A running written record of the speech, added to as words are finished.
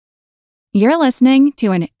You're listening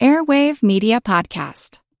to an Airwave Media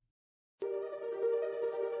Podcast.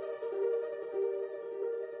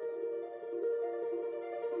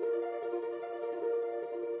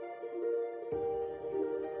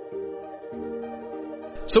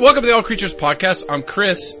 So welcome to the All Creatures Podcast. I'm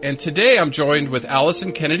Chris, and today I'm joined with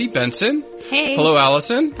Allison Kennedy Benson. Hey. Hello,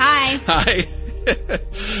 Allison. Hi.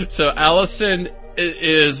 Hi. So Allison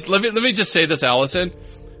is, let me just say this, Allison.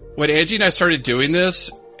 When Angie and I started doing this,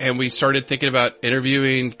 and we started thinking about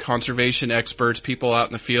interviewing conservation experts, people out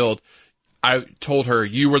in the field, I told her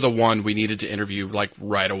you were the one we needed to interview like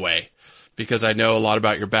right away, because I know a lot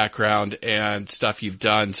about your background and stuff you've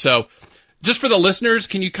done. So just for the listeners,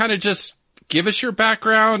 can you kind of just give us your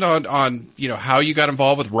background on how you got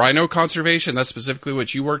involved with rhino conservation? That's specifically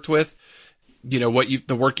what you worked with.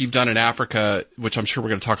 The work you've done in Africa, which I'm sure we're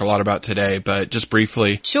going to talk a lot about today, but just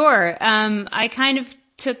briefly. Sure. I kind of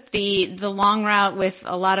took the long route with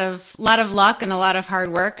a lot of luck and a lot of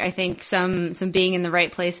hard work. I think some being in the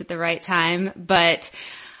right place at the right time, but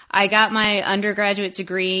I got my undergraduate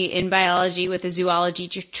degree in biology with a zoology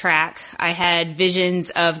track. I had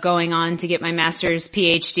visions of going on to get my master's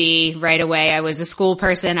PhD right away. I was a school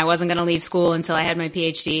person. I wasn't going to leave school until I had my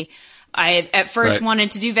PhD. I at first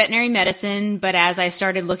wanted to do veterinary medicine, but as I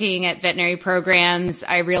started looking at veterinary programs,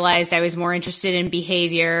 I realized I was more interested in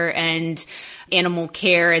behavior and animal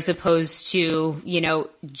care as opposed to,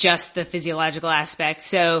 just the physiological aspect.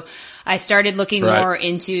 So I started looking more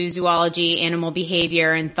into zoology, animal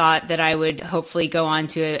behavior, and thought that I would hopefully go on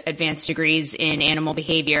to advanced degrees in animal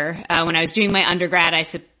behavior. When I was doing my undergrad, I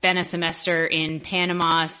spent a semester in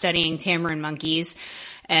Panama studying tamarin monkeys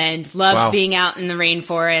and loved being out in the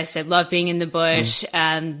rainforest. I loved being in the bush.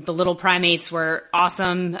 The little primates were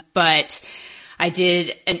awesome, but I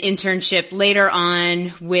did an internship later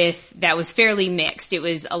on that was fairly mixed. It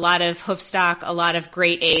was a lot of hoofstock, a lot of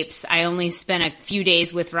great apes. I only spent a few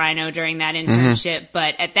days with rhino during that internship,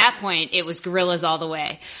 but at that point it was gorillas all the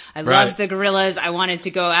way. I loved the gorillas. I wanted to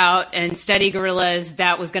go out and study gorillas.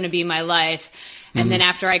 That was going to be my life. And then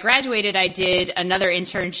after I graduated, I did another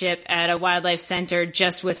internship at a wildlife center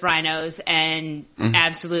just with rhinos, and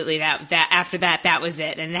absolutely that after that was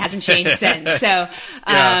it, and it hasn't changed since. So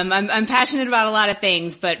I'm passionate about a lot of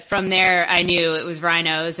things, but from there I knew it was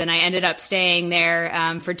rhinos, and I ended up staying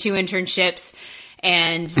there for 2 internships.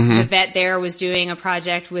 And the vet there was doing a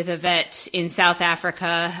project with a vet in South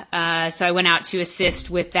Africa. So I went out to assist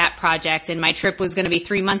with that project, and my trip was going to be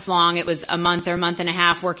 3 months long. It was a month or a month and a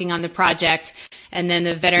half working on the project. And then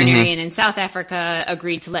the veterinarian in South Africa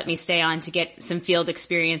agreed to let me stay on to get some field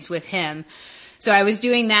experience with him. So I was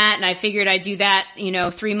doing that, and I figured I'd do that,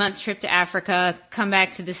 3 months trip to Africa, come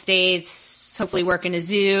back to the States, hopefully work in a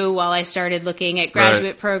zoo while I started looking at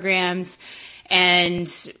graduate programs. And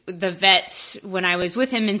the vet, when I was with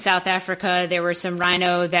him in South Africa, there were some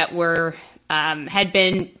rhino that were had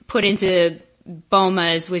been put into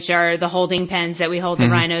bomas, which are the holding pens that we hold the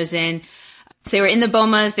rhinos in. So they were in the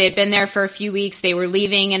bomas. They had been there for a few weeks. They were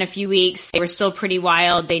leaving in a few weeks. They were still pretty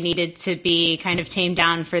wild. They needed to be kind of tamed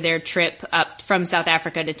down for their trip up from South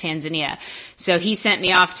Africa to Tanzania. So he sent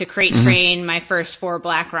me off to crate train my first 4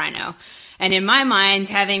 black rhino. And in my mind,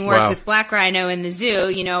 having worked with black rhino in the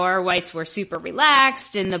zoo, our whites were super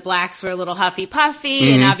relaxed and the blacks were a little huffy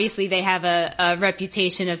puffy. And obviously they have a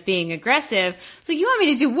reputation of being aggressive. So you want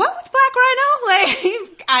me to do what with black rhino?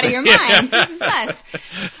 Like, out of your minds. This is nuts.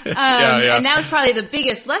 And that was probably the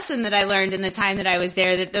biggest lesson that I learned in the time that I was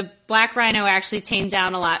there, that the black rhino actually tamed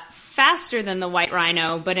down a lot faster than the white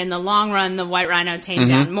rhino, but in the long run, the white rhino tamed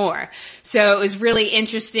down more. So it was really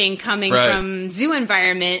interesting coming from zoo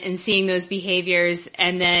environment and seeing those behaviors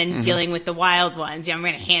and then dealing with the wild ones. I'm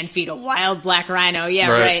going to hand feed a wild black rhino. Yeah,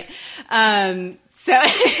 right. So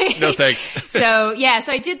no thanks. So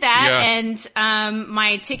I did that, and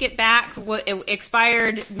my ticket back it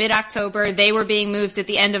expired mid-October. They were being moved at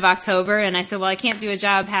the end of October, and I said, well, I can't do a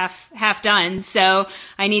job half done, so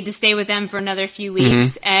I need to stay with them for another few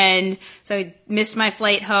weeks. And so I missed my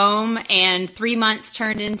flight home, and 3 months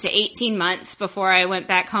turned into 18 months before I went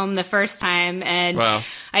back home the first time. And I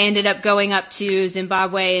ended up going up to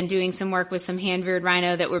Zimbabwe and doing some work with some hand-reared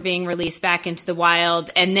rhino that were being released back into the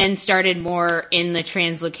wild, and then started more in the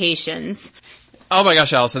translocations. Oh my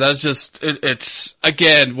gosh, Allison, that's just, it's,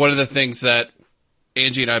 again, one of the things that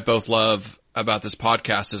Angie and I both love about this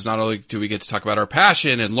podcast is not only do we get to talk about our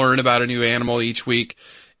passion and learn about a new animal each week,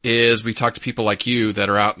 is we talk to people like you that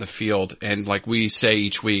are out in the field. And like we say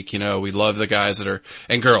each week, we love the guys that are,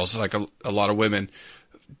 and girls, like a lot of women,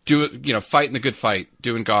 fighting the good fight,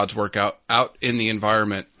 doing God's work out in the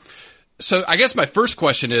environment. So I guess my first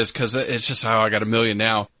question is, because it's just, I got a million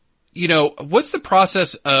now. What's the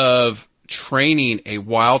process of training a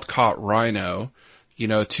wild-caught rhino,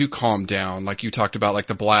 to calm down? Like you talked about, like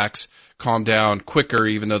the blacks calm down quicker,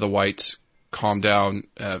 even though the whites calm down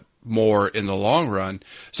more in the long run.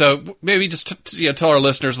 So maybe just tell our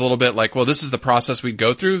listeners a little bit, like, well, this is the process we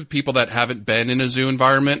go through, people that haven't been in a zoo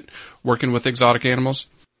environment working with exotic animals.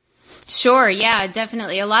 Sure. Yeah,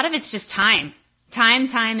 definitely. A lot of it's just time,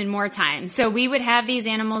 and more time. So we would have these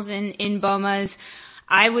animals in bomas.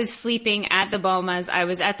 I was sleeping at the bomas. I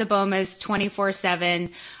was at the bomas 24/7.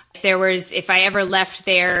 If I ever left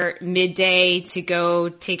there midday to go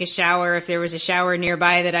take a shower, if there was a shower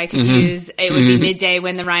nearby that I could use, it would be midday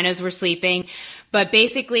when the rhinos were sleeping. But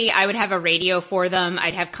basically, I would have a radio for them.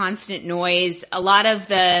 I'd have constant noise. A lot of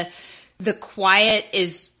the quiet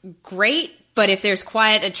is great, but if there's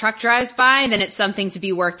quiet, a truck drives by, then it's something to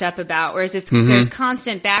be worked up about. Whereas if there's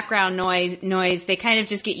constant background noise, they kind of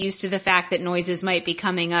just get used to the fact that noises might be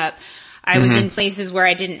coming up. I was in places where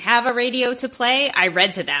I didn't have a radio to play. I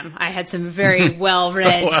read to them. I had some very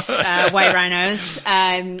well-read white rhinos.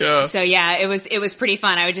 So yeah, it was pretty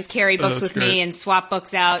fun. I would just carry books with me and swap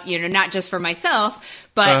books out, not just for myself,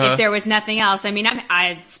 but if there was nothing else. I mean,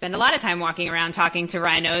 I spend a lot of time walking around talking to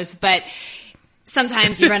rhinos, but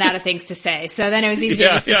sometimes you run out of things to say. So then it was easier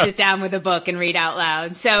just to sit down with a book and read out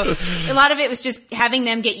loud. So a lot of it was just having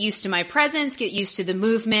them get used to my presence, get used to the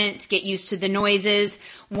movement, get used to the noises.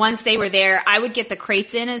 Once they were there, I would get the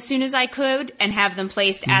crates in as soon as I could and have them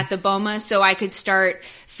placed at the boma so I could start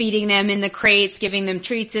feeding them in the crates, giving them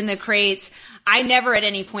treats in the crates. I never at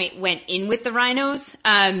any point went in with the rhinos.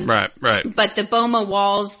 Right. But the boma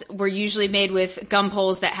walls were usually made with gum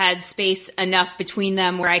poles that had space enough between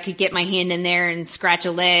them where I could get my hand in there and scratch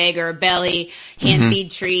a leg or a belly, hand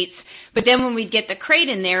feed treats. But then when we'd get the crate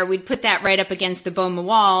in there, we'd put that right up against the boma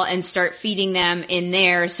wall and start feeding them in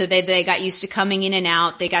there so they got used to coming in and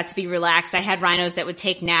out. They got to be relaxed. I had rhinos that would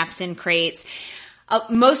take naps in crates.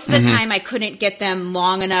 Most of the time, I couldn't get them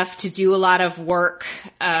long enough to do a lot of work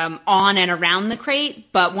on and around the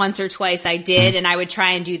crate, but once or twice I did, and I would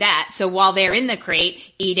try and do that. So while they're in the crate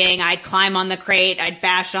eating, I'd climb on the crate, I'd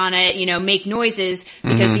bash on it, make noises,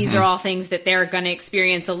 because these are all things that they're going to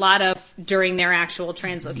experience a lot of during their actual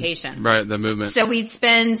translocation. Right, the movement. So we'd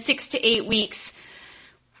spend 6 to 8 weeks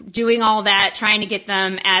doing all that, trying to get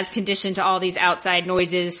them as conditioned to all these outside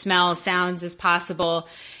noises, smells, sounds as possible.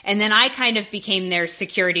 And then I kind of became their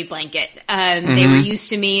security blanket. They were used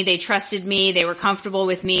to me. They trusted me. They were comfortable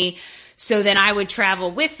with me. So then I would travel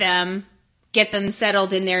with them, get them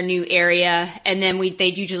settled in their new area. And then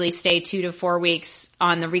they'd usually stay 2 to 4 weeks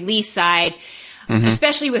on the release side,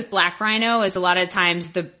 especially with black rhino, as a lot of times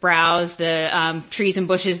the browse, the trees and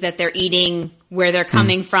bushes that they're eating, where they're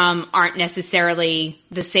coming from aren't necessarily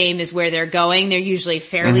the same as where they're going. They're usually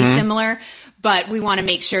fairly similar. But we want to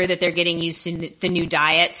make sure that they're getting used to the new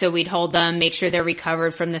diet. So we'd hold them, make sure they're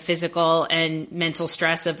recovered from the physical and mental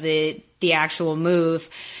stress of the actual move.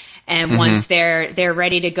 And once they're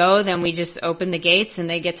ready to go, then we just open the gates and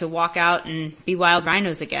they get to walk out and be wild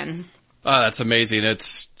rhinos again. Oh, that's amazing.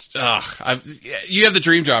 It's, you have the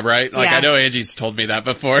dream job, right? Like, I know Angie's told me that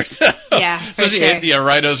before. So, yeah, for sure.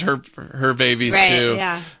 rhinos, her babies too.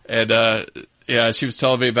 Yeah. And, she was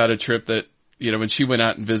telling me about a trip that, when she went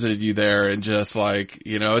out and visited you there, and just like,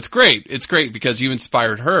 it's great. It's great because you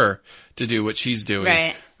inspired her to do what she's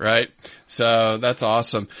doing. Right. So that's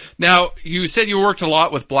awesome. Now, you said you worked a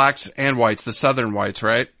lot with blacks and whites, the southern whites,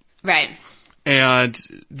 right? Right. And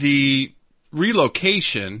the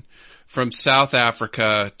relocation from South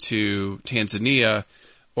Africa to Tanzania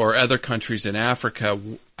or other countries in Africa,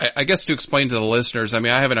 I guess to explain to the listeners, I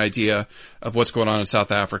mean, I have an idea of what's going on in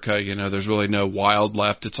South Africa. There's really no wild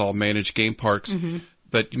left. It's all managed game parks.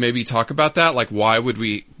 But maybe talk about that. Like, why would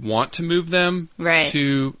we want to move them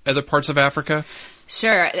to other parts of Africa?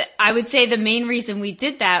 Sure. I would say the main reason we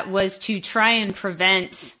did that was to try and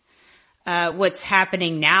prevent what's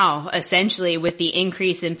happening now, essentially, with the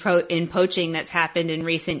increase in poaching that's happened in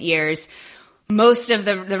recent years. Most of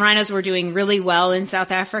the rhinos were doing really well in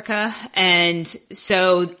South Africa. And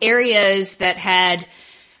so areas that had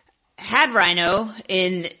rhino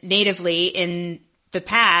natively in the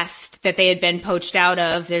past that they had been poached out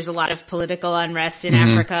of, there's a lot of political unrest in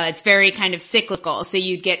Africa. It's very kind of cyclical. So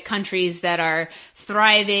you get countries that are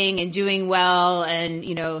thriving and doing well and,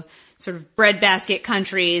 sort of breadbasket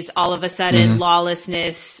countries, all of a sudden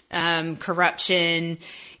lawlessness, corruption,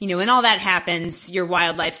 when all that happens, your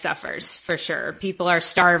wildlife suffers for sure. People are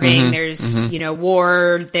starving. There's,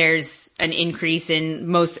 war. There's an increase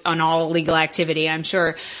on all illegal activity, I'm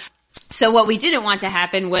sure. So what we didn't want to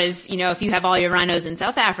happen was, if you have all your rhinos in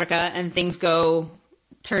South Africa and things go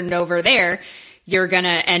turned over there, you're going to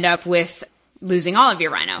end up with losing all of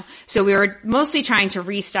your rhino. So we were mostly trying to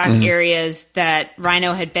restock areas that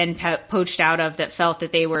rhino had been poached out of that felt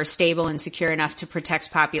that they were stable and secure enough to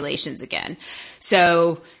protect populations again.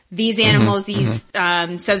 So these animals, these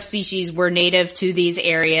subspecies were native to these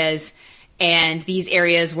areas, and these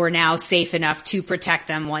areas were now safe enough to protect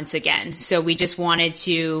them once again. So we just wanted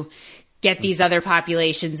to get these other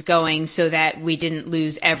populations going so that we didn't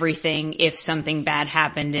lose everything if something bad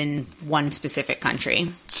happened in one specific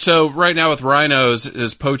country. So right now with rhinos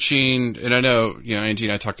is poaching, and I know, Angie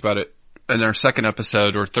and I talked about it in our second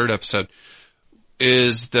episode or third episode,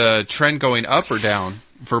 is the trend going up or down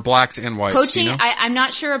for blacks and whites? Poaching, I'm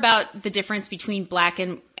not sure about the difference between black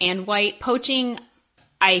and white. Poaching,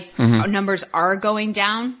 numbers are going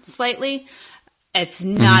down slightly. It's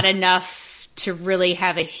not enough to really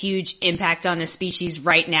have a huge impact on the species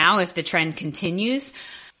right now if the trend continues.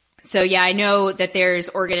 So yeah, I know that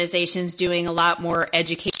there's organizations doing a lot more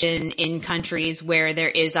education in countries where there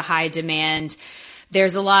is a high demand.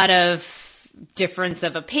 There's a lot of difference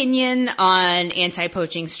of opinion on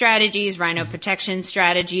anti-poaching strategies, rhino protection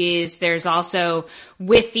strategies. There's also,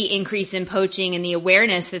 with the increase in poaching and the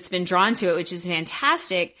awareness that's been drawn to it, which is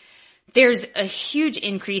fantastic, there's a huge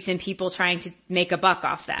increase in people trying to make a buck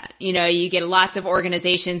off that. You get lots of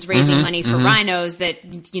organizations raising money for rhinos that,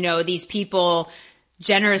 these people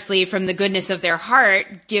generously, from the goodness of their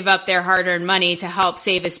heart, give up their hard-earned money to help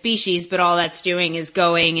save a species, but all that's doing is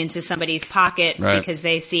going into somebody's pocket because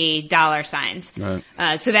they see dollar signs.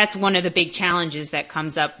 Right. So that's one of the big challenges that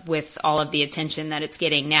comes up with all of the attention that it's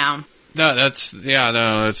getting now. No, it's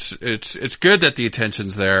good that the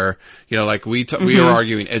attention's there. Like we are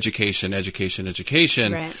arguing education.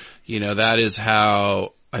 Right. That is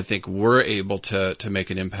how I think we're able to make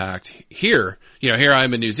an impact here. Here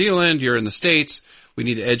I'm in New Zealand, you're in the States. We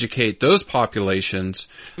need to educate those populations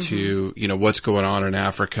to, what's going on in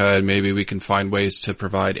Africa, and maybe we can find ways to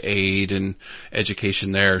provide aid and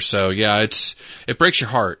education there. So yeah, it breaks your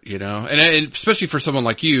heart, and especially for someone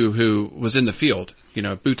like you who was in the field,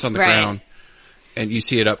 boots on the ground, and you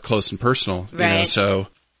see it up close and personal, so.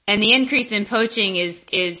 And the increase in poaching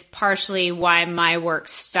is partially why my work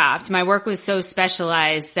stopped. My work was so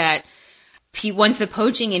specialized that once the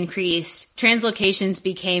poaching increased, translocations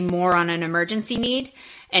became more on an emergency need,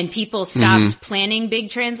 and people stopped planning big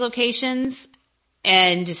translocations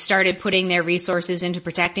and just started putting their resources into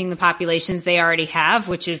protecting the populations they already have,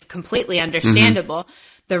 which is completely understandable.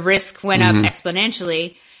 The risk went up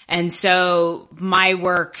exponentially. And so my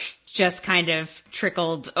work just kind of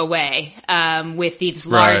trickled away with these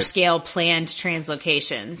large-scale planned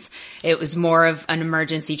translocations. It was more of an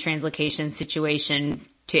emergency translocation situation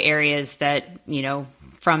to areas that,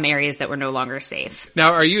 from areas that were no longer safe.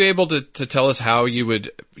 Now, are you able to tell us how you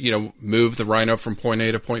would, move the rhino from point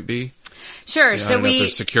A to point B? Sure. So I don't know if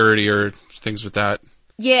there's security or things with that.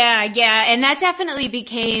 Yeah. And that definitely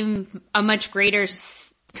became a much greater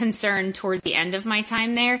concern towards the end of my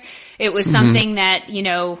time there. It was something that,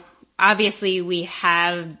 obviously we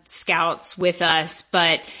have scouts with us,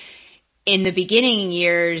 but in the beginning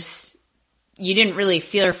years, you didn't really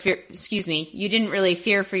fear for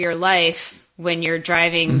your life when you're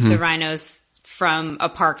driving the rhinos from a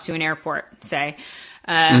park to an airport, say.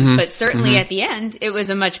 But certainly at the end, it was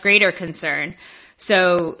a much greater concern.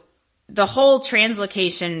 So the whole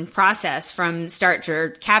translocation process from start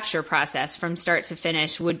to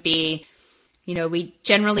finish would be, we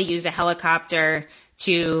generally use a helicopter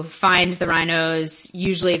to find the rhinos.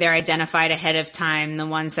 Usually they're identified ahead of time, the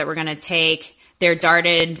ones that we're going to take. They're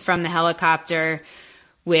darted from the helicopter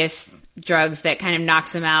with drugs that kind of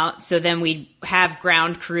knocks them out. So then we'd have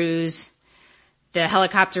ground crews. The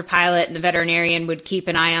helicopter pilot and the veterinarian would keep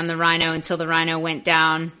an eye on the rhino until the rhino went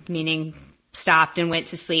down, meaning stopped and went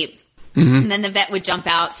to sleep. And then the vet would jump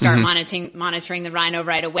out, start monitoring the rhino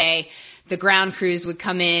right away. The ground crews would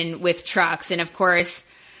come in with trucks. And of course,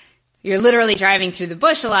 you're literally driving through the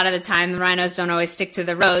bush a lot of the time. The rhinos don't always stick to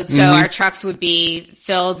the road. So our trucks would be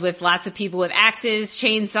filled with lots of people with axes,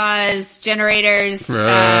 chainsaws, generators,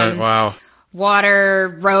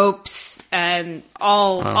 water, ropes,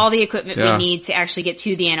 all the equipment we need to actually get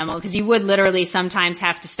to the animal. Because you would literally sometimes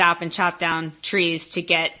have to stop and chop down trees to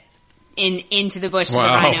get into the bush to the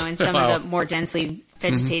rhino in some of the more densely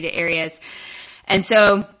vegetated areas. And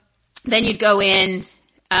so then you'd go in,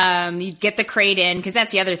 you'd get the crate in, because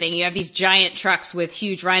that's the other thing. You have these giant trucks with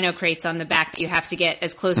huge rhino crates on the back that you have to get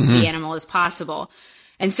as close to the animal as possible.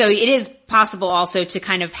 And so it is possible also to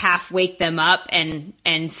kind of half wake them up and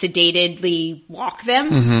sedatedly walk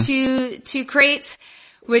them to crates,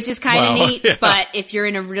 which is kind of neat. Yeah. But if you're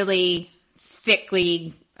in a really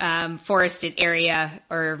thickly forested area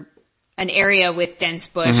or an area with dense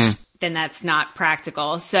bush, that's not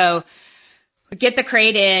practical. So get the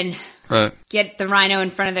crate in, Right. get the rhino in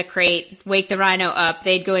front of the crate, wake the rhino up.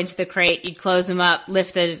 They'd go into the crate. You'd close them up,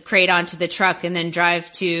 lift the crate onto the truck, and then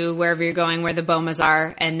drive to wherever you're going, where the bomas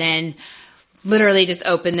are, and then literally just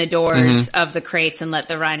open the doors of the crates and let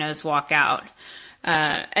the rhinos walk out.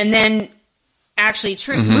 And then actually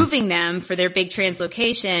moving them for their big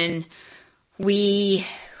translocation, we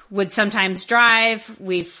would sometimes drive.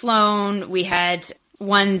 We've flown. We had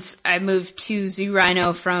once I moved 2 zoo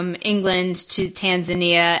rhino from England to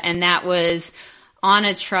Tanzania, and that was on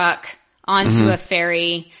a truck, onto a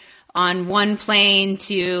ferry, on one plane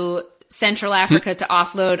to Central Africa to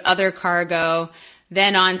offload other cargo,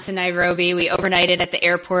 then on to Nairobi. We overnighted at the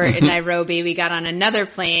airport in Nairobi. We got on another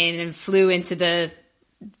plane and flew into the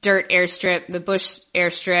dirt airstrip, the bush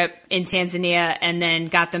airstrip in Tanzania, and then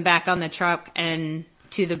got them back on the truck and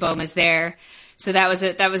to the bomas there. So that was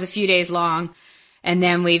a few days long. And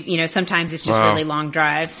then sometimes it's just really long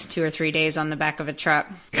drives, 2 or 3 days on the back of a truck.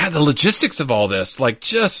 Yeah, the logistics of all this, like,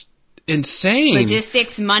 just insane.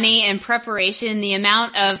 Logistics, money, and preparation. The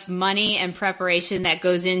amount of money and preparation that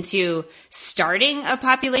goes into starting a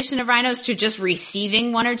population of rhinos to just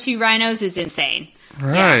receiving 1 or 2 rhinos is insane.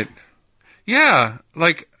 Right. Yeah.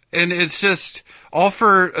 Like, and it's just all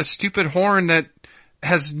for a stupid horn that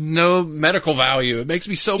has no medical value. It makes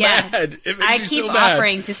me so mad. I keep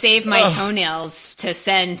offering to save my toenails to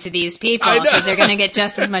send to these people because they're going to get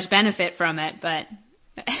just as much benefit from it, but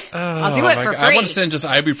I'll do it for free. I want to send just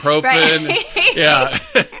ibuprofen. Right. Yeah.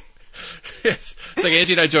 It's like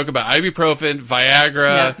Angie and I joke about ibuprofen,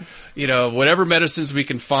 Viagra, whatever medicines we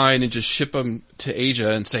can find, and just ship them to Asia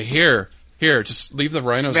and say, here, just leave the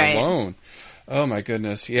rhinos alone. Oh my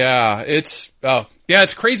goodness. Yeah. It's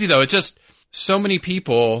crazy though. It just, so many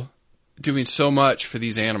people doing so much for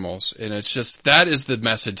these animals. And it's just, that is the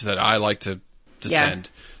message that I like to send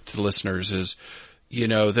to the listeners is,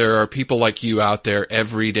 there are people like you out there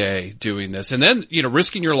every day doing this. And then,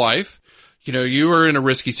 risking your life. You were in a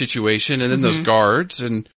risky situation, and then those guards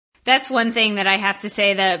and. That's one thing that I have to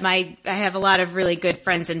say that I have a lot of really good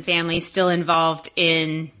friends and family still involved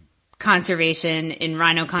in conservation, in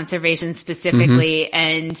rhino conservation specifically.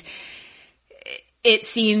 And it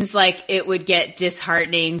seems like it would get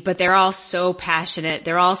disheartening, but they're all so passionate.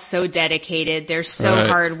 They're all so dedicated. They're so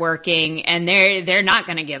hardworking, and they're not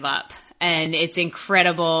going to give up. And it's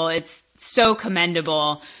incredible. It's so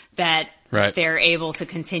commendable that they're able to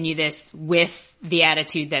continue this with the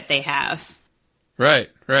attitude that they have. Right.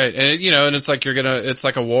 And and it's like it's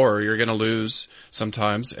like a war. You're gonna lose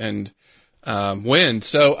sometimes and win.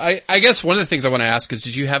 So I guess one of the things I want to ask is,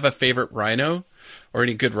 did you have a favorite rhino? Or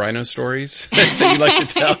any good rhino stories that you like to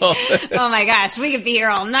tell? Oh my gosh, we could be here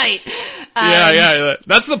all night. Yeah.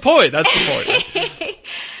 That's the point.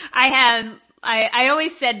 I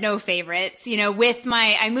always said no favorites.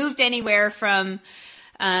 I moved anywhere from,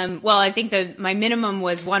 I think my minimum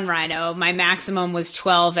was 1 rhino. My maximum was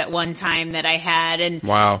 12 at one time that I had. And,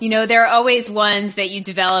 wow. There are always ones that you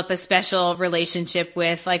develop a special relationship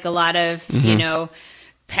with, like a lot of,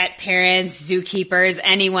 pet parents, zookeepers,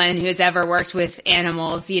 anyone who's ever worked with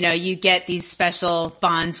animals, you get these special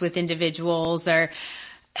bonds with individuals there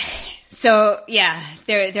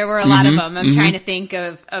were a lot of them. I'm trying to think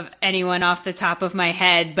of anyone off the top of my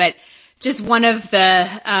head, but just one of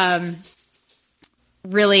the,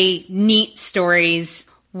 really neat stories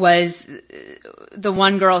was the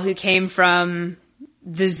one girl who came from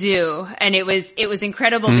the zoo, and it was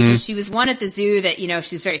incredible because she was one at the zoo that,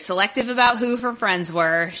 she's very selective about who her friends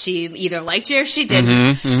were. She either liked you or she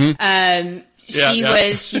didn't. She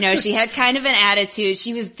was, she had kind of an attitude.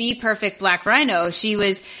 She was the perfect black rhino.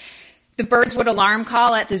 The birds would alarm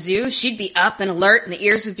call at the zoo. She'd be up and alert, and the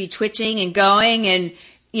ears would be twitching and going. And,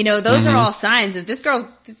 those are all signs of this girl's,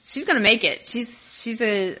 she's going to make it. She's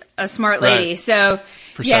a smart lady. Right. So,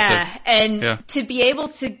 perceptive. To be able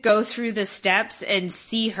to go through the steps and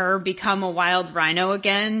see her become a wild rhino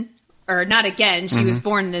again, or not again, she was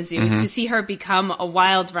born in the zoo, to see her become a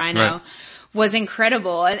wild rhino was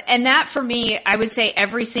incredible. And that for me, I would say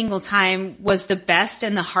every single time was the best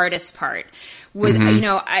and the hardest part.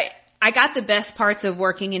 I got the best parts of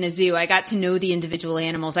working in a zoo. I got to know the individual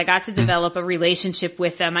animals. I got to develop a relationship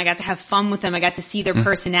with them. I got to have fun with them. I got to see their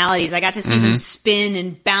personalities. I got to see them spin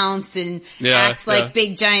and bounce and act like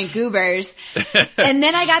big giant goobers. And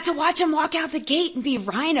then I got to watch them walk out the gate and be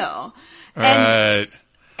rhino. And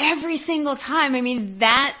every single time,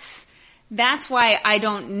 that's why I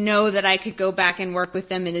don't know that I could go back and work with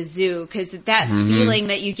them in a zoo, because that feeling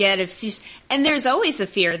that you get and there's always a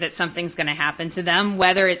fear that something's going to happen to them,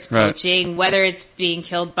 whether it's poaching, whether it's being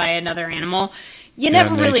killed by another animal. you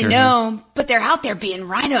never really nature, know, but they're out there being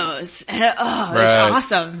rhinos. And it's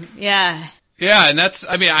awesome. Yeah. Yeah. And that's,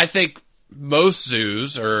 I mean, I think most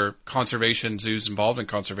zoos or conservation zoos involved in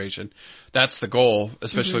conservation, that's the goal,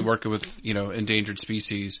 especially working with, endangered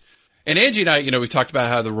species. And Angie and I, we talked about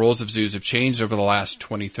how the roles of zoos have changed over the last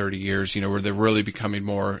 20, 30 years, where they're really becoming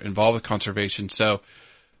more involved with conservation. So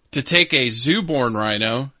to take a zoo-born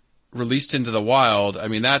rhino released into the wild, I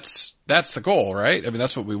mean, that's the goal, right? I mean,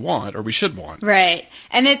 that's what we want, or we should want. Right.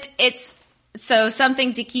 And it's so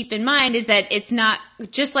something to keep in mind is that it's not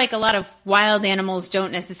just like a lot of wild animals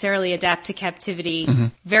don't necessarily adapt to captivity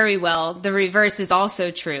very well. The reverse is also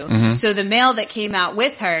true. So the male that came out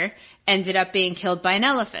with her ended up being killed by an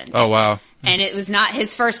elephant. Oh, wow. And it was not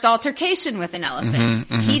his first altercation with an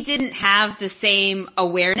elephant. He didn't have the same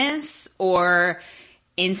awareness or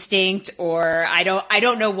instinct, or I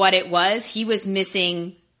don't know what it was. He was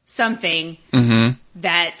missing something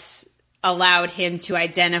that allowed him to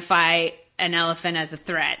identify an elephant as a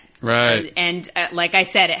threat. Right. And like I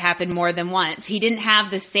said, it happened more than once. He didn't have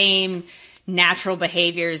the same natural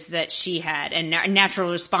behaviors that she had, and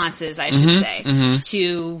natural responses, I should say,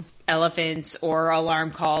 to elephants or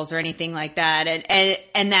alarm calls or anything like that.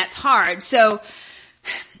 And that's hard. So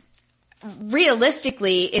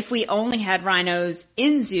realistically, if we only had rhinos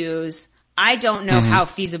in zoos, I don't know how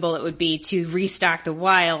feasible it would be to restock the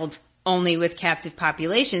wild only with captive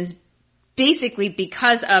populations, basically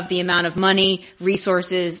because of the amount of money,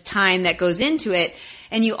 resources, time that goes into it.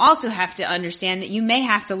 And you also have to understand that you may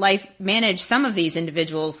have to manage some of these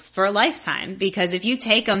individuals for a lifetime, because if you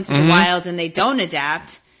take them to the wild and they don't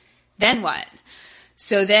adapt, then what?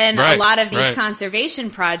 So then a lot of these conservation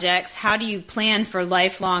projects, how do you plan for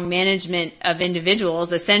lifelong management of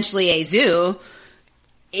individuals, essentially a zoo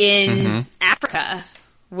in Africa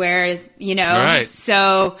where,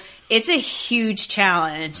 so it's a huge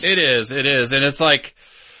challenge. It is. And it's like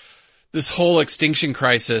this whole extinction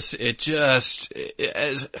crisis,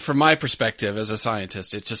 from my perspective as a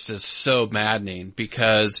scientist, it just is so maddening,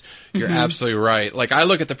 because you're absolutely right. Like, I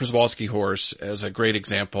look at the Przewalski horse as a great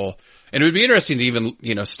example, and it would be interesting to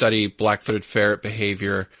even, study black-footed ferret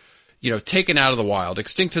behavior, taken out of the wild,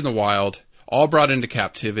 extinct in the wild, all brought into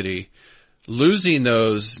captivity, losing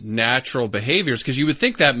those natural behaviors, because you would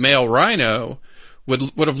think that male rhino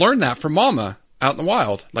would have learned that from mama out in the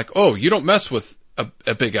wild. Like, oh, you don't mess with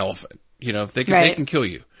a big elephant. They can kill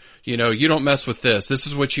you. You don't mess with this. This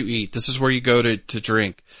is what you eat. This is where you go to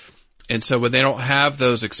drink. And so when they don't have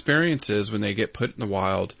those experiences, when they get put in the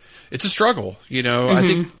wild, it's a struggle. I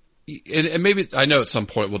think, and maybe, I know at some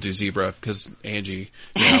point we'll do zebra, because Angie,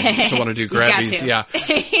 she'll want to do grevies. Yeah.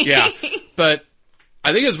 Yeah. But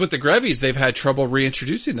I think as with the grevies, they've had trouble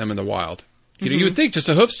reintroducing them in the wild. You would think just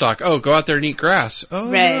a hoofstock, go out there and eat grass.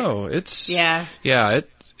 Oh, no. It's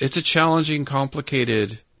a challenging,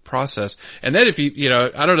 complicated process. And then if you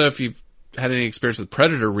I don't know if you've had any experience with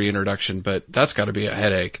predator reintroduction, but that's got to be a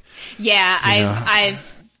headache. Yeah,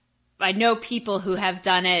 I know people who have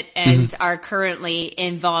done it and are currently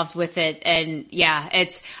involved with it. And yeah,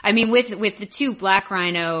 with the two black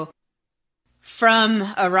rhino from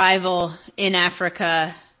arrival in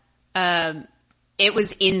Africa, it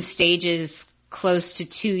was in stages close to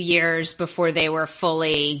 2 years before they were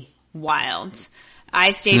fully wild.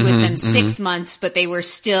 I stayed with them 6 months, but they were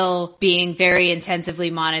still being very intensively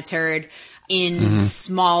monitored in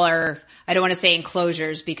smaller, I don't want to say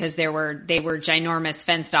enclosures, because they were ginormous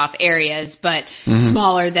fenced off areas, but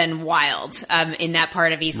smaller than wild. In that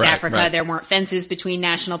part of East Africa, there weren't fences between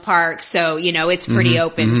national parks. So, it's pretty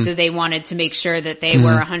open. So they wanted to make sure that they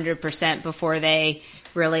were 100% before they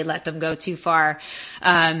really let them go too far.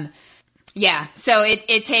 So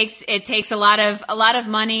it takes a lot of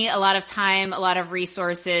money, a lot of time, a lot of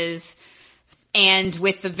resources, and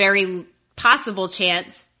with the very possible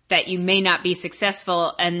chance that you may not be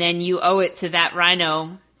successful, and then you owe it to that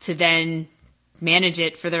rhino to then manage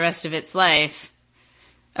it for the rest of its life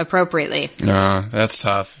appropriately. No, that's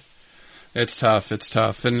tough. It's tough.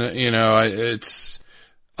 And, it's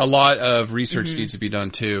a lot of research needs to be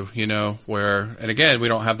done too, and again, we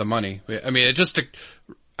don't have the money.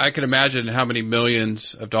 I can imagine how many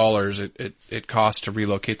millions of dollars it costs to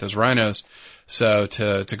relocate those rhinos. So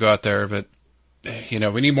to go out there, but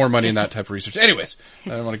we need more money in that type of research. Anyways, I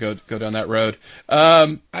don't want to go down that road.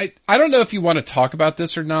 I don't know if you want to talk about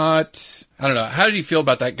this or not. I don't know. How did you feel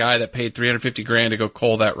about that guy that paid $350,000 to go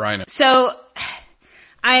cull that rhino? So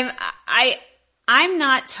I'm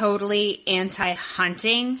not totally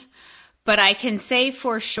anti-hunting, but I can say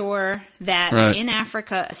for sure that in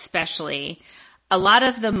Africa especially, a lot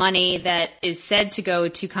of the money that is said to go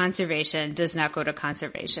to conservation does not go to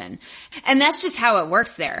conservation. And that's just how it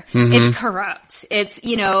works there. It's corrupt. It's,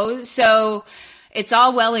 so it's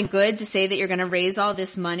all well and good to say that you're going to raise all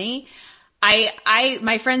this money.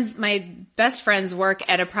 My best friends work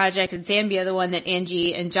at a project in Zambia, the one that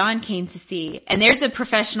Angie and John came to see. And there's a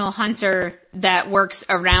professional hunter that works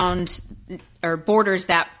around or borders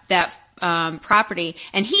that property.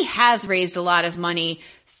 And he has raised a lot of money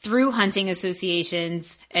through hunting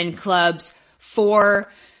associations and clubs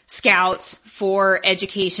for scouts, for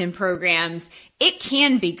education programs. It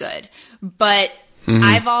can be good, but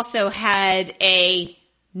I've also had a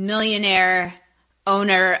millionaire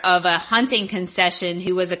owner of a hunting concession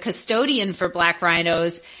who was a custodian for black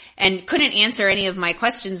rhinos and couldn't answer any of my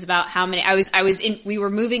questions about how many we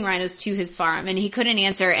were moving rhinos to his farm, and he couldn't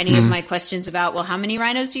answer any of my questions about, well, how many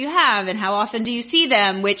rhinos do you have and how often do you see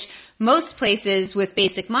them, which most places with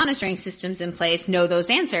basic monitoring systems in place know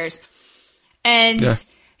those answers. And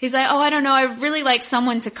he's like, oh, I don't know. I really like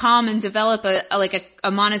someone to come and develop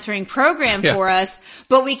a monitoring program for us,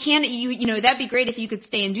 but we can't, that'd be great if you could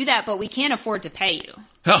stay and do that, but we can't afford to pay you.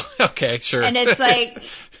 Oh, okay, sure. And it's like,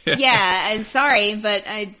 I'm sorry, but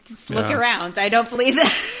I just look around. I don't believe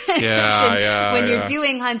that when you're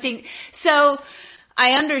doing hunting. So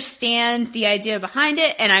I understand the idea behind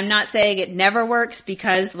it, and I'm not saying it never works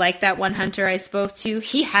because, like that one hunter I spoke to,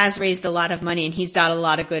 he has raised a lot of money and he's done a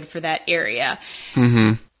lot of good for that area.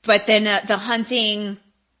 But then the hunting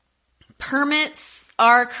permits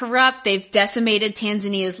are corrupt. They've decimated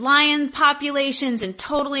Tanzania's lion populations and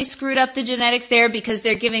totally screwed up the genetics there because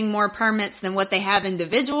they're giving more permits than what they have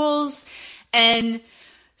individuals. And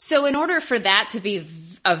so in order for that to be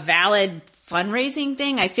a valid fundraising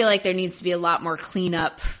thing, I feel like there needs to be a lot more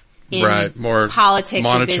cleanup in more politics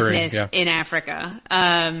and business in Africa.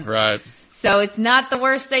 So it's not the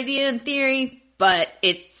worst idea in theory, but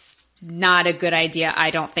it's not a good idea, I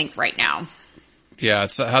don't think, right now. Yeah,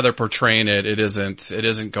 it's how they're portraying it. It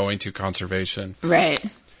isn't going to conservation. Right.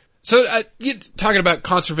 So talking about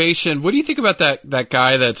conservation, what do you think about that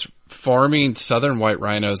guy that's farming southern white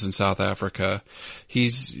rhinos in South Africa?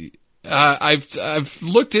 He's I've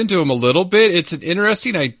looked into him a little bit. It's an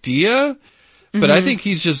interesting idea, but I think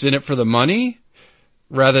he's just in it for the money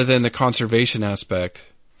rather than the conservation aspect.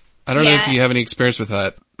 I don't know if you have any experience with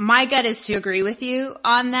that. My gut is to agree with you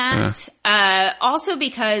on that. Also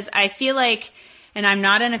because I feel like, and I'm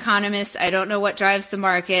not an economist, I don't know what drives the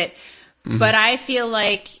market, but I feel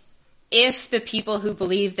like if the people who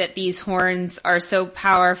believe that these horns are so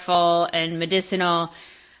powerful and medicinal,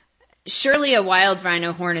 surely a wild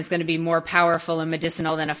rhino horn is going to be more powerful and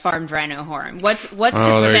medicinal than a farmed rhino horn. What's to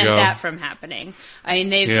prevent that from happening? I mean,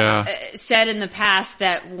 they've said in the past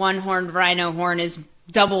that one-horned rhino horn is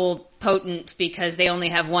double potent because they only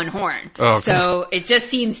have one horn. So it just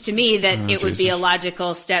seems to me that it would be a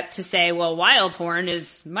logical step to say, well, wild horn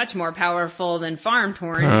is much more powerful than farmed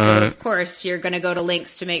horn. So of course you're going to go to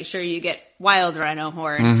lengths to make sure you get wild rhino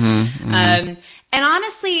horn. And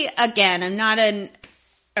honestly, again, I'm not an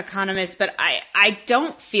economist, but I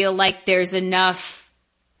don't feel like there's enough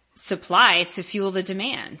supply to fuel the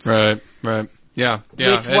demand. Right. Yeah.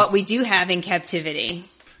 With what we do have in captivity.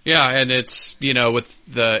 Yeah, and it's, with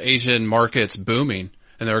the Asian markets booming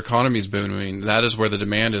and their economy's booming, that is where the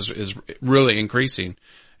demand is really increasing.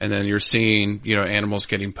 And then you're seeing, animals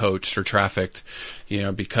getting poached or trafficked,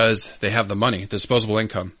 because they have the money, the disposable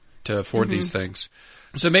income to afford these things.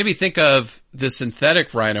 So maybe think of the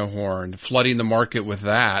synthetic rhino horn, flooding the market with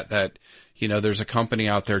that, there's a company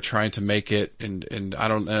out there trying to make it, and I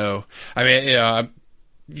don't know. I mean,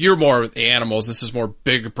 you're more animals. This is more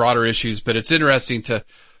big, broader issues, but it's interesting to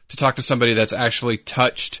talk to somebody that's actually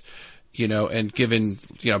touched, and given,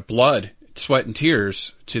 blood, sweat, and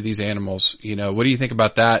tears to these animals. What do you think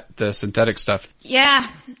about that, the synthetic stuff? Yeah,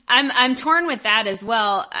 I'm torn with that as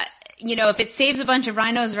well. If it saves a bunch of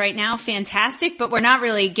rhinos right now, fantastic, but we're not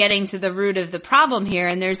really getting to the root of the problem here,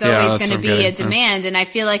 and there's always going to be a demand, and I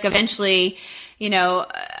feel like eventually,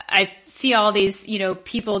 I see all these,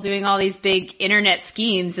 people doing all these big internet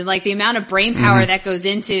schemes, and like the amount of brain power that goes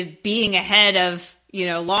into being ahead of,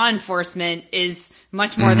 law enforcement is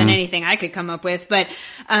much more than anything I could come up with. But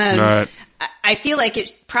I feel like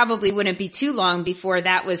it probably wouldn't be too long before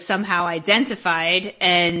that was somehow identified,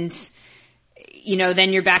 and,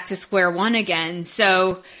 then you're back to square one again.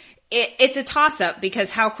 So it's a toss-up because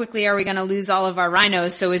how quickly are we going to lose all of our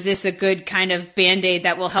rhinos? So is this a good kind of Band-Aid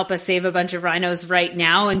that will help us save a bunch of rhinos right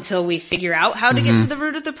now until we figure out how to get to the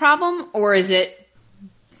root of the problem? Or is it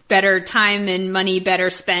better time and money better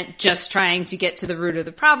spent just trying to get to the root of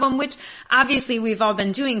the problem, which obviously we've all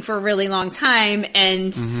been doing for a really long time.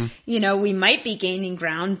 And, we might be gaining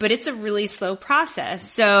ground, but it's a really slow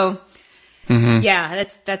process. So yeah,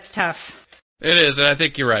 that's tough. It is. And I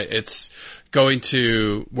think you're right. It's going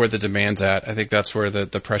to where the demand's at. I think that's where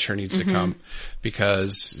the pressure needs to come,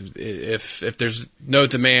 because if there's no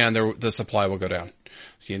demand, the supply will go down,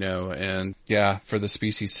 and yeah, for the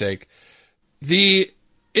species' sake.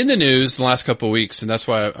 In the news in the last couple of weeks, and that's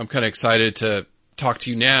why I'm kind of excited to talk to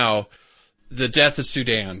you now, the death of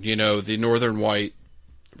Sudan, the northern white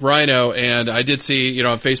rhino. And I did see,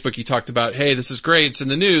 on Facebook, you talked about, hey, this is great, it's in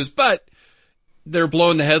the news, but they're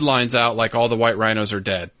blowing the headlines out like all the white rhinos are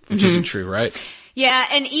dead, which isn't true, right? Yeah,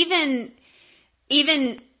 and even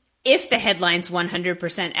if the headline's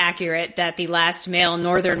 100% accurate that the last male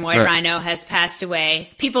northern white rhino has passed away,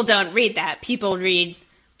 people don't read that. People read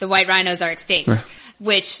the white rhinos are extinct,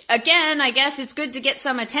 which, again, I guess it's good to get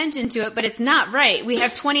some attention to it, but it's not right. We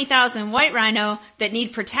have 20,000 white rhino that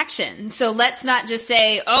need protection. So let's not just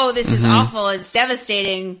say, oh, this is awful, it's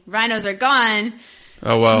devastating, rhinos are gone.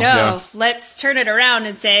 Oh, well, no, let's turn it around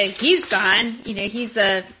and say he's gone. He's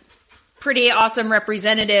a pretty awesome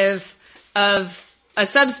representative of a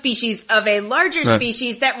subspecies of a larger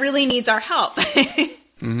species that really needs our help.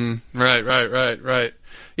 Right.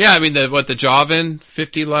 Yeah, I mean, the Javan,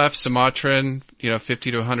 50 left, Sumatran,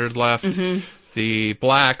 50 to 100 left. The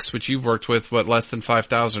blacks, which you've worked with, less than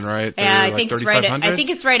 5,000, right? They're I think it's right. I think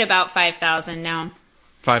it's right about 5,000 now.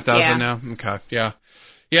 5,000 now? Okay, yeah.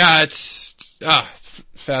 Yeah, it's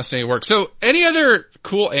fascinating work. So, any other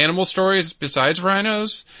cool animal stories besides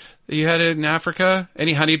rhinos that you had in Africa?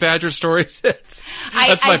 Any honey badger stories? That's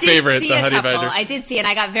my favorite, the honey badger. I did see it.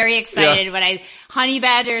 I got very excited when honey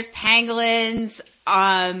badgers, pangolins.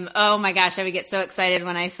 Oh my gosh, I would get so excited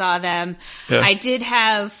when I saw them. Yeah. I did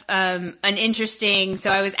have so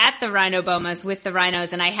I was at the rhino bomas with the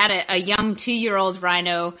rhinos, and I had a young 2-year-old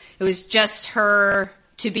rhino. It was just her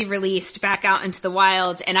to be released back out into the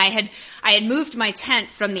wild, and I had moved my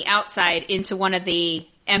tent from the outside into one of the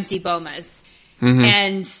empty bomas,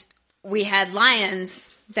 and we had lions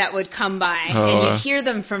that would come by, and you hear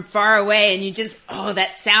them from far away, and you just,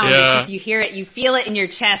 that sound, it's just, you hear it, you feel it in your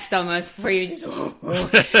chest almost, before you just,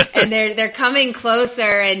 and they're coming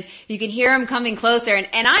closer, and you can hear them coming closer, and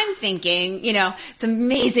I'm thinking, it's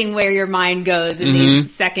amazing where your mind goes in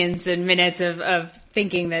these seconds and minutes of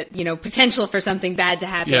thinking that, potential for something bad to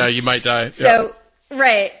happen. Yeah, you might die. So,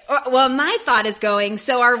 right. Well, my thought is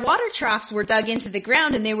so our water troughs were dug into the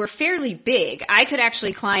ground, and they were fairly big. I could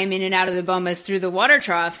actually climb in and out of the bomas through the water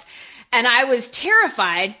troughs, and I was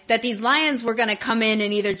terrified that these lions were going to come in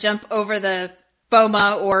and either jump over the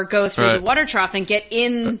boma or go through the water trough and get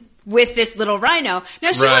in with this little rhino.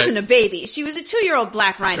 Now, she wasn't a baby. She was a 2-year-old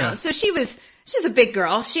black rhino, so she's a big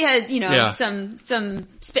girl. She had, some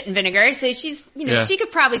spit and vinegar. So she's, she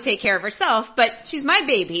could probably take care of herself, but she's my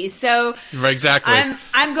baby. So exactly.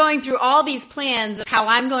 I'm going through all these plans of how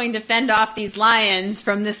I'm going to fend off these lions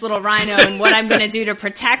from this little rhino and what I'm going to do to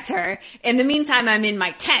protect her. In the meantime, I'm in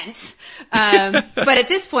my tent. But at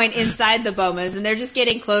this point inside the bomas, and they're just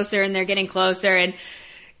getting closer and they're getting closer, and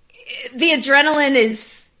the adrenaline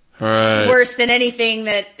is worse than anything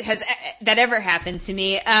that ever happened to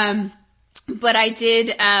me. But I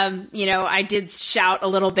did, I did shout a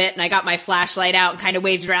little bit, and I got my flashlight out and kind of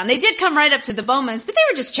waved around. They did come right up to the bomas, but they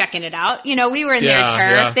were just checking it out. We were in their turf.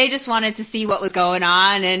 Yeah. They just wanted to see what was going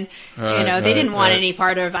on, and they didn't want any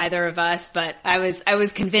part of either of us. But I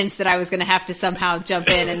was convinced that I was going to have to somehow jump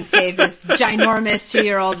in and save this ginormous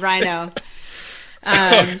 2-year-old rhino.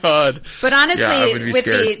 Oh God! But honestly,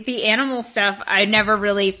 with the animal stuff, I never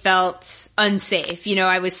really felt unsafe.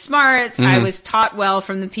 I was smart. I was taught well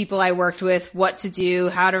from the people I worked with what to do,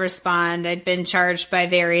 how to respond. I'd been charged by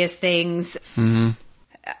various things.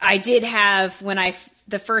 I did have,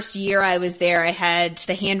 the first year I was there, I had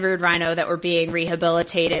the hand-reared rhino that were being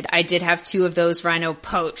rehabilitated. I did have 2 of those rhino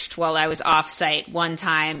poached while I was off-site one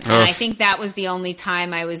time. And I think that was the only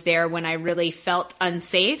time I was there when I really felt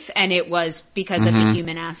unsafe, and it was because of the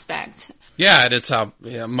human aspect. Yeah, and it's how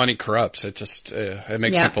money corrupts. It just it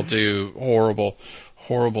makes people do horrible,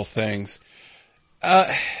 horrible things.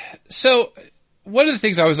 So one of the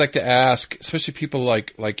things I always like to ask, especially people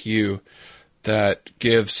like you, that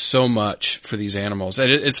give so much for these animals.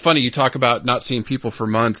 And it's funny, you talk about not seeing people for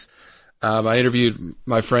months. I interviewed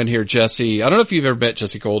my friend here, Jesse. I don't know if you've ever met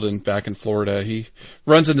Jesse Golden back in Florida. He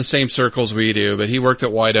runs in the same circles we do, but he worked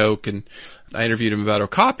at White Oak, and I interviewed him about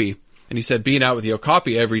Okapi. And he said being out with the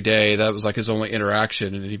okapi every day, that was like his only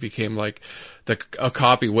interaction. And he became like the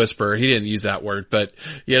okapi whisperer. He didn't use that word, but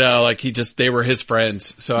like they were his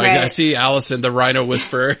friends. So I see Allison, the rhino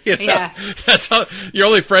whisperer. Yeah. That's how your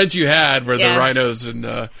only friends you had were the rhinos and,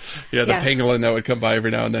 the pangolin that would come by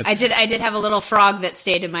every now and then. I did have a little frog that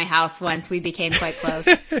stayed in my house once. We became quite close.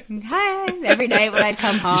 Hi. Every night when I'd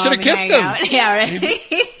come home. You should have kissed him. Out. Yeah,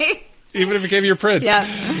 right. Even if it became your prince.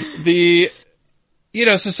 Yeah.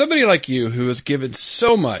 So somebody like you who has given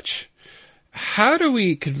so much, how do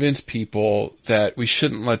we convince people that we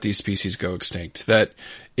shouldn't let these species go extinct? That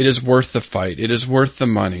it is worth the fight. It is worth the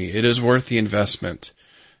money. It is worth the investment.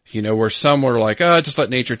 Where some were like, just let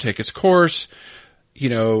nature take its course.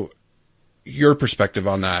 Your perspective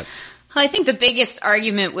on that. Well, I think the biggest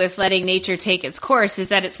argument with letting nature take its course is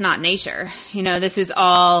that it's not nature. This is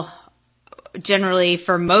all generally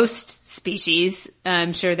for most species.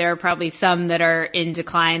 I'm sure there are probably some that are in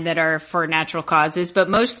decline that are for natural causes, but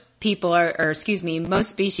most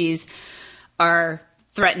species are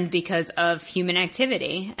threatened because of human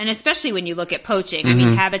activity. And especially when you look at poaching. I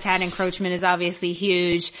mean, habitat encroachment is obviously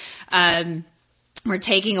huge. We're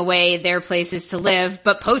taking away their places to live,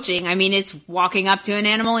 but poaching, I mean, it's walking up to an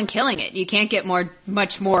animal and killing it. You can't get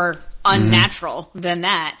much more unnatural than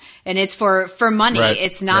that. And it's for money. Right.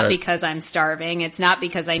 It's not because I'm starving. It's not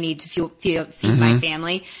because I need to feed my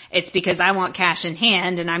family. It's because I want cash in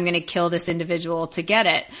hand and I'm going to kill this individual to get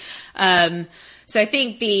it. So I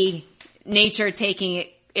think the nature taking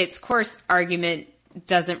its course argument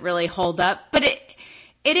doesn't really hold up, but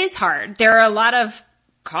it is hard. There are a lot of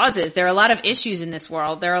causes. There are a lot of issues in this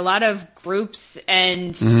world. There are a lot of groups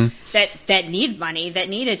and that need money, that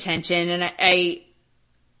need attention. And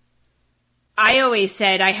I always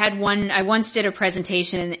said I once did a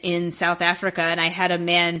presentation in South Africa and I had a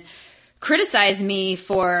man criticize me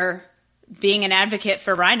for being an advocate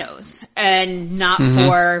for rhinos and not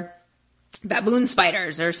for baboon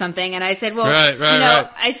spiders or something. And I said, well,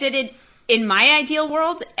 I said in my ideal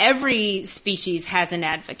world, every species has an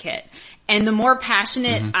advocate. And the more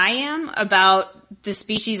passionate I am about the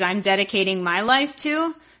species I'm dedicating my life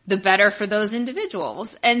to, the better for those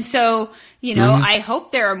individuals. And so, I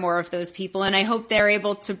hope there are more of those people and I hope they're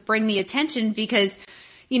able to bring the attention because,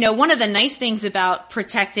 one of the nice things about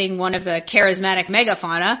protecting one of the charismatic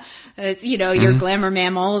megafauna is, your glamour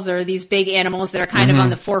mammals or these big animals that are kind of on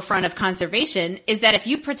the forefront of conservation is that if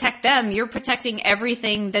you protect them, you're protecting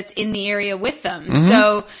everything that's in the area with them.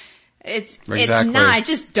 So it's not, I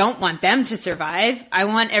just don't want them to survive. I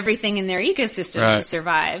want everything in their ecosystem to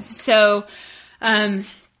survive. So, I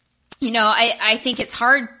think it's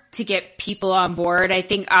hard to get people on board. I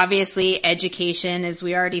think obviously education, as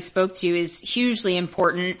we already spoke to, is hugely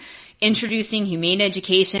important. Introducing humane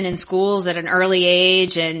education in schools at an early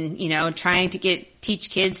age and, trying to teach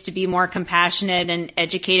kids to be more compassionate and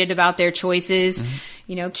educated about their choices.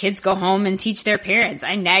 Kids go home and teach their parents.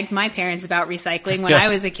 I nagged my parents about recycling when I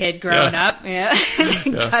was a kid growing up. They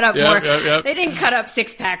didn't cut up They didn't cut up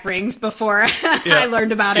 6-pack rings before I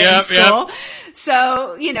learned about it in school.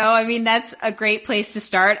 So, that's a great place to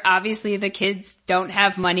start. Obviously, the kids don't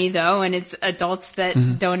have money though, and it's adults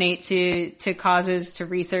that donate to causes, to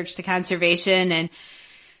research, to conservation. And,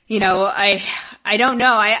 I don't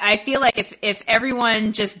know. I feel like if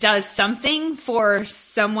everyone just does something for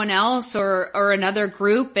someone else or another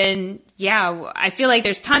group, and I feel like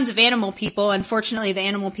there's tons of animal people. Unfortunately, the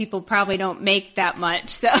animal people probably don't make that much.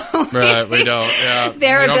 So we don't. Yeah.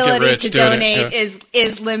 Their ability to donate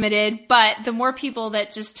is limited. But the more people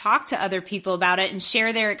that just talk to other people about it and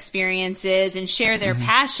share their experiences and share their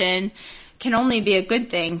passion can only be a good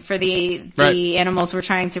thing for the animals we're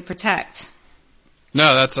trying to protect.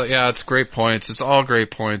 No, it's great points. It's all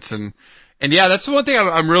great points. And that's the one thing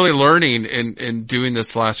I'm really learning in doing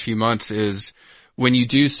this last few months is when you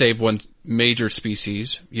do save one major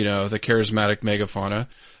species, the charismatic megafauna,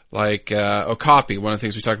 like, okapi. One of the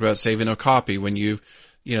things we talked about saving okapi when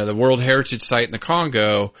the World Heritage Site in the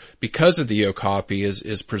Congo, because of the okapi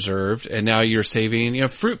is preserved. And now you're saving,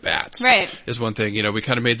 fruit bats. Right. Is one thing, we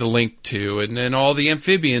kind of made the link to, and then all the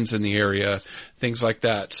amphibians in the area, things like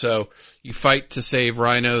that. So you fight to save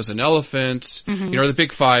rhinos and elephants, the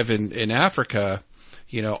big five in Africa,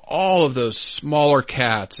 all of those smaller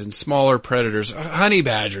cats and smaller predators, honey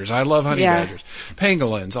badgers. I love honey badgers,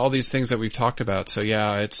 pangolins, all these things that we've talked about. So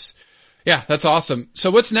that's awesome.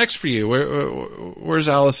 So what's next for you? Where's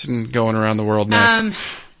Allison going around the world next?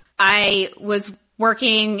 I was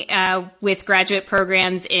working with graduate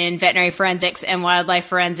programs in veterinary forensics and wildlife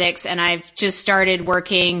forensics, and I've just started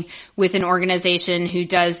working with an organization who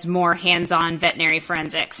does more hands-on veterinary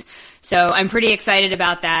forensics. So I'm pretty excited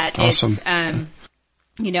about that. Awesome.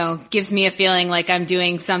 gives me a feeling like I'm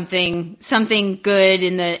doing something good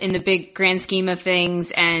in the big grand scheme of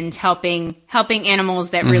things and helping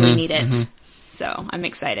animals that really need it. Mm-hmm. So I'm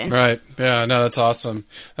excited. Right. Yeah, no, that's awesome.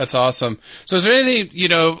 That's awesome. So is there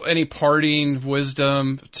any parting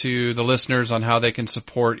wisdom to the listeners on how they can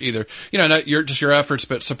support either, not your efforts,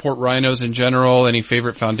 but support rhinos in general? Any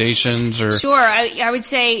favorite foundations or? Sure. I would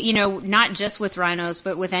say, not just with rhinos,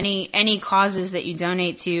 but with any causes that you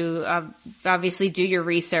donate to, obviously do your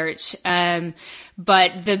research.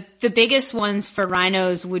 But the biggest ones for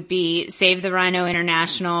rhinos would be Save the Rhino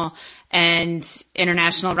International and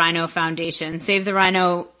International Rhino Foundation. Save the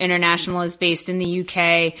Rhino International is based in the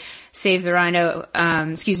UK. Save the Rhino,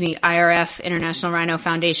 IRF, International Rhino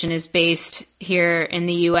Foundation, is based here in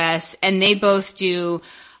the US. And they both do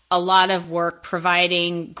a lot of work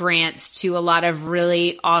providing grants to a lot of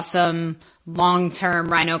really awesome long-term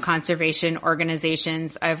rhino conservation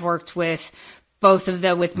organizations. I've worked with both of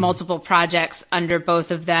them, with multiple projects under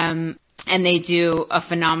both of them. And they do a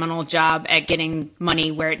phenomenal job at getting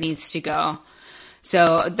money where it needs to go.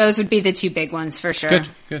 So those would be the two big ones for sure.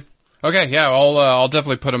 Good. Okay, yeah, I'll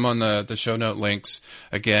definitely put them on the show note links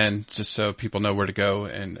again, just so people know where to go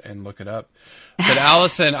and look it up. But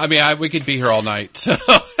Allison, we could be here all night. So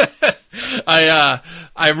I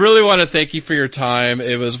really want to thank you for your time.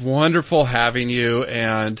 It was wonderful having you,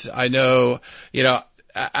 and I know,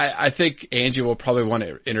 I think Angie will probably want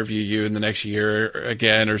to interview you in the next year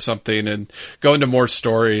again or something and go into more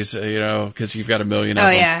stories, because you've got a million of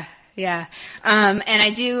them. Oh, yeah. And I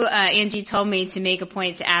do, Angie told me to make a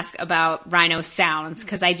point to ask about rhino sounds,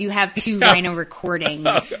 because I do have 2 rhino recordings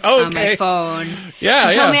on my phone.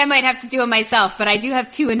 Yeah, she told me I might have to do it myself, but I do have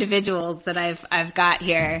 2 individuals that I've got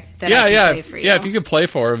here that I can play for you. Yeah, if you could play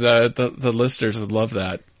for them, the listeners would love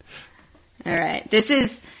that. All right. This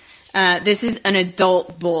is an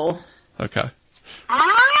adult bull. Okay.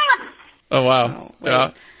 Oh, wow.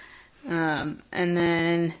 Yeah. And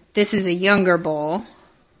then this is a younger bull.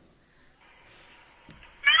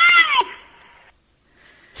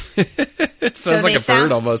 It sounds like a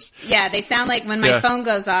bird almost. Yeah, they sound like when my phone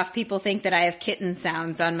goes off, people think that I have kitten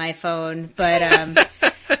sounds on my phone. But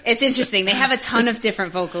it's interesting. They have a ton of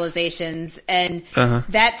different vocalizations. And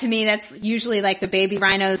that, to me, that's usually like the baby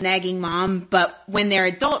rhino's nagging mom. But when they're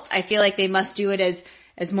adults, I feel like they must do it as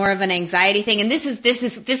more of an anxiety thing. And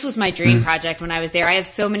this was my dream project when I was there. I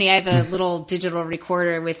have a little digital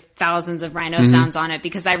recorder with thousands of rhino sounds on it,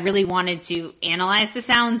 because I really wanted to analyze the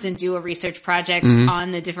sounds and do a research project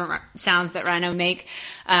on the different sounds that rhino make.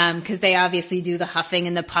 Cause they obviously do the huffing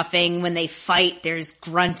and the puffing. When they fight, there's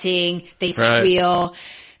grunting, they squeal.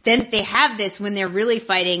 Then they have this when they're really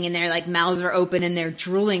fighting and their like mouths are open and they're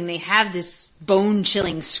drooling. They have this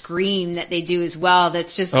bone-chilling scream that they do as well.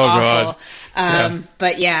 That's just awful.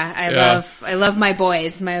 But I love my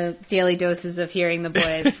boys. My daily doses of hearing the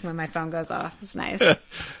boys when my phone goes off. It's nice.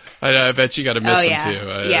 I bet you got to miss them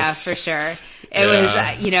too. Yeah, for sure. It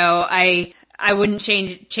was. I wouldn't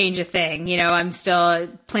change a thing. I'm still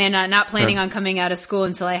not planning on coming out of school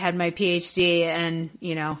until I had my PhD, and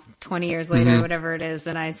 20 years later, whatever it is,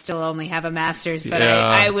 and I still only have a master's, but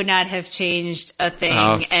I would not have changed a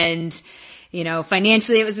thing. And,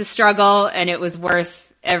 financially it was a struggle, and it was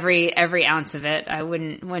worth every ounce of it. I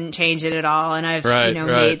wouldn't change it at all. And I've,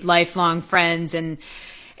 made lifelong friends, and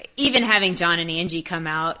even having John and Angie come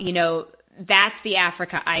out, that's the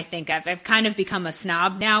Africa I think of. I've kind of become a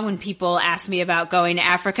snob now when people ask me about going to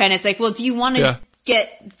Africa, and it's like, well, do you want to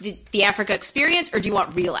get the Africa experience, or do you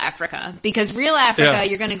want real Africa? Because real Africa,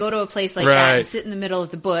 you're going to go to a place like that and sit in the middle of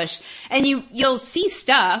the bush, and you'll see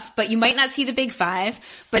stuff, but you might not see the big 5,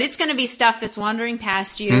 but it's going to be stuff that's wandering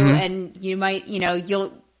past you, and you might,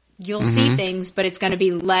 you'll see things, but it's going to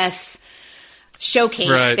be less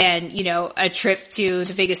showcase than, a trip to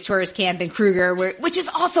the biggest tourist camp in Kruger, which is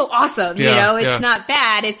also awesome. It's not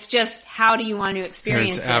bad. It's just, how do you want to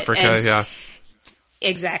experience it? Africa,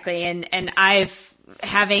 Exactly. And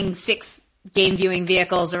having 6 game viewing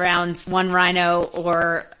vehicles around one rhino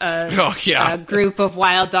or a group of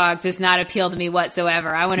wild dog does not appeal to me whatsoever.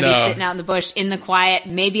 I want to be sitting out in the bush in the quiet.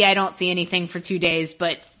 Maybe I don't see anything for 2 days,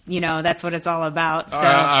 but that's what it's all about. So.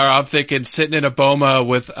 I'm thinking sitting in a boma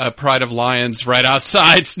with a pride of lions right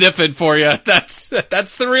outside sniffing for you. That's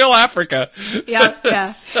the real Africa. Yeah.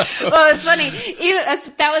 Well, it's funny.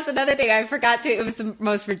 That was another thing I forgot to. It was the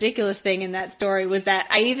most ridiculous thing in that story, was that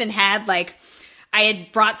I even had I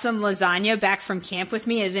had brought some lasagna back from camp with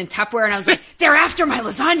me as in Tupperware, and I was like, they're after my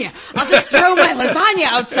lasagna. I'll just throw my lasagna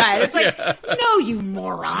outside. It's like, no, you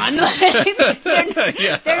moron.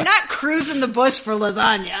 They're not cruising the bush for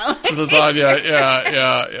lasagna. Lasagna,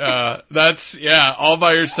 yeah. That's, all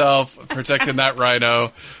by yourself, protecting that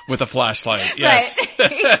rhino with a flashlight. Yes.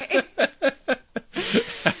 Right.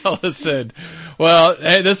 Allison. Well,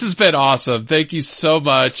 hey, this has been awesome. Thank you so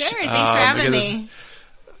much. Sure, thanks for having me.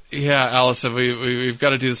 Yeah, Allison, we've got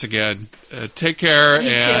to do this again. Take care,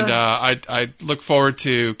 and I look forward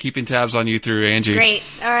to keeping tabs on you through Angie. Great.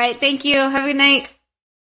 All right. Thank you. Have a good night.